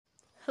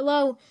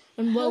Hello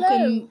and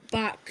welcome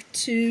back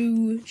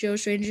to Joe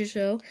Stranger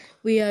Show.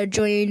 We are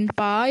joined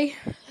by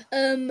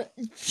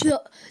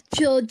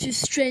George's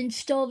Strange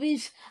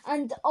Stories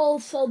and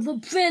also the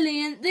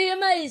brilliant, the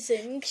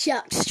amazing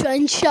Jack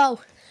Strange Show.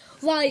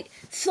 Right,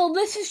 so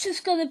this is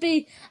just going to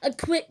be a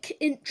quick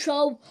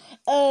intro,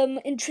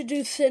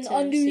 introducing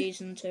our new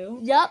season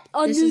 2. Yep,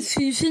 our new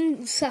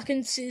season,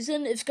 second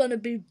season. It's going to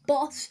be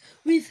Boss.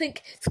 We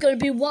think it's going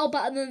to be well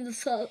better than the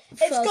first.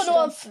 It's going to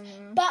have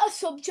better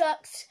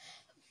subjects,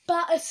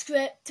 better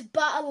script,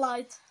 better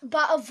light,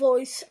 better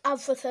voice,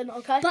 everything,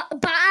 okay?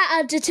 Better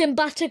editing,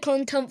 better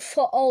content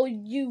for all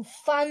you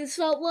fans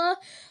out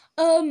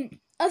there.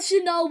 As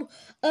you know,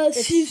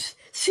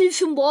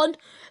 season 1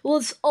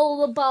 was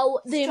all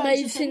about the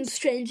amazing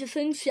Stranger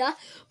Things, yeah?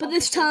 But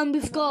this time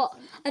we've got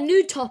a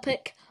new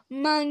topic,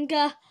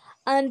 manga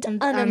and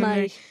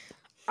anime.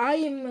 I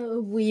am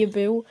a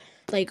weeaboo,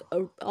 like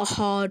a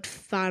hard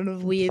fan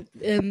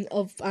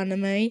of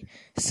anime,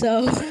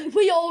 so...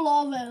 We all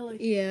are, really.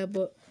 Yeah,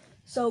 but...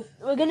 So,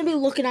 we're going to be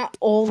looking at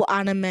all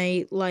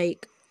anime,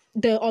 like,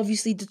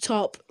 obviously the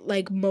top,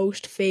 like,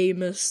 most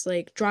famous,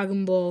 like,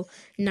 Dragon Ball,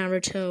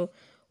 Naruto,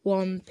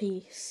 One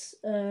Piece,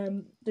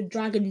 the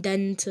Dragon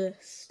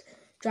Dentist,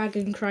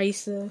 Dragon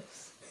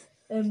Crisis,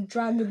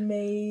 Dragon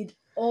Maid,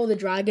 all the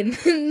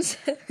dragons.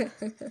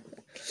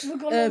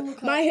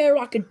 My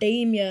Hero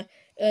Academia,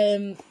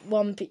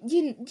 One Piece.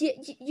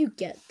 You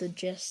get the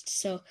gist.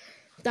 So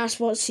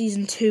that's what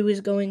season 2 is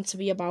going to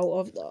be about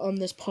on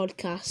this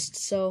podcast.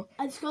 So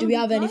do we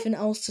have anything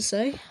else to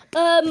say?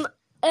 Not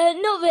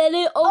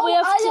really.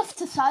 I have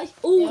to say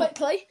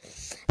quickly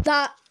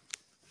that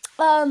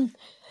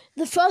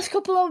the first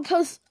couple of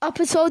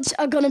episodes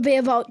are going to be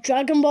about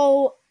Dragon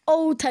Ball,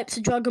 all types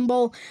of Dragon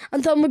Ball,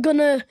 and then we're going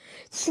to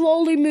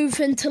slowly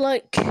move into,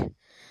 like,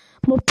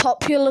 more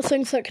popular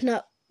things,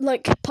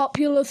 like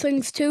popular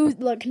things too,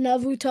 like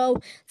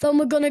Naruto. Then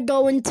we're going to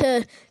go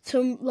into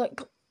some,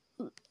 like,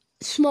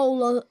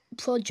 smaller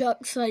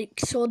projects like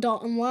Sword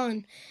Art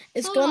Online.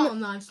 Sword Art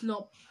Online's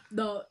not...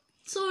 No,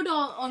 Sword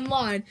Art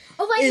Online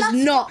is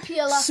not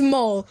popular.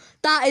 Small.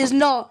 That is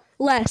not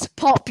less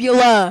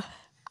popular.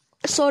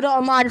 Sword Art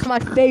Online is my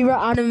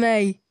favourite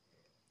anime.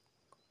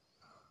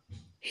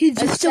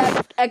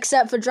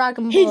 Except for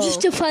Dragon Ball. He just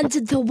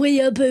defended the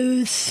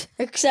weeaboos.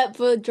 Except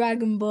for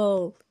Dragon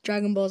Ball.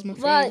 Dragon Ball's my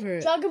favourite.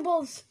 Right, Dragon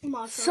Ball's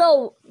my favourite.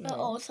 So,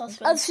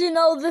 as you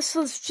know, this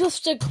was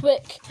just a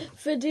quick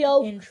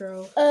video.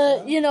 Intro.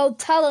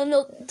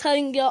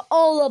 Telling you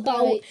all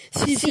about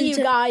season 2. See you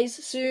guys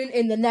soon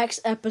in the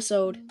next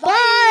episode. Bye!